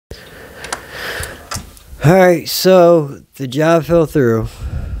Alright, so the job fell through.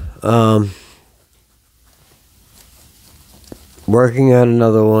 Working on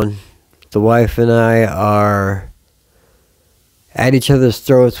another one. The wife and I are at each other's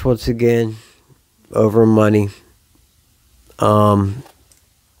throats once again over money.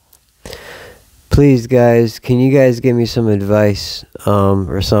 Please, guys, can you guys give me some advice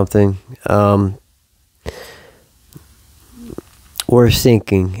or something? We're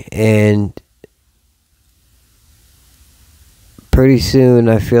sinking, and pretty soon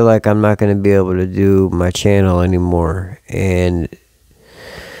I feel like I'm not going to be able to do my channel anymore, and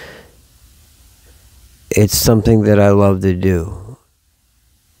it's something that I love to do.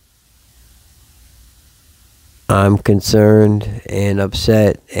 I'm concerned and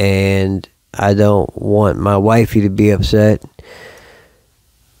upset, and I don't want my wifey to be upset.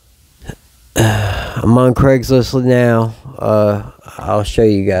 I'm on Craigslist now. I'll show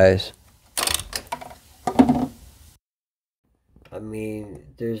you guys. I mean,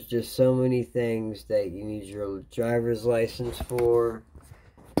 there's just so many things that you need your driver's license for.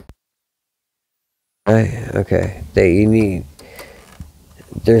 Okay, that you need.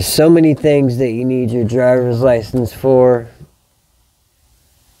 There's so many things that you need your driver's license for.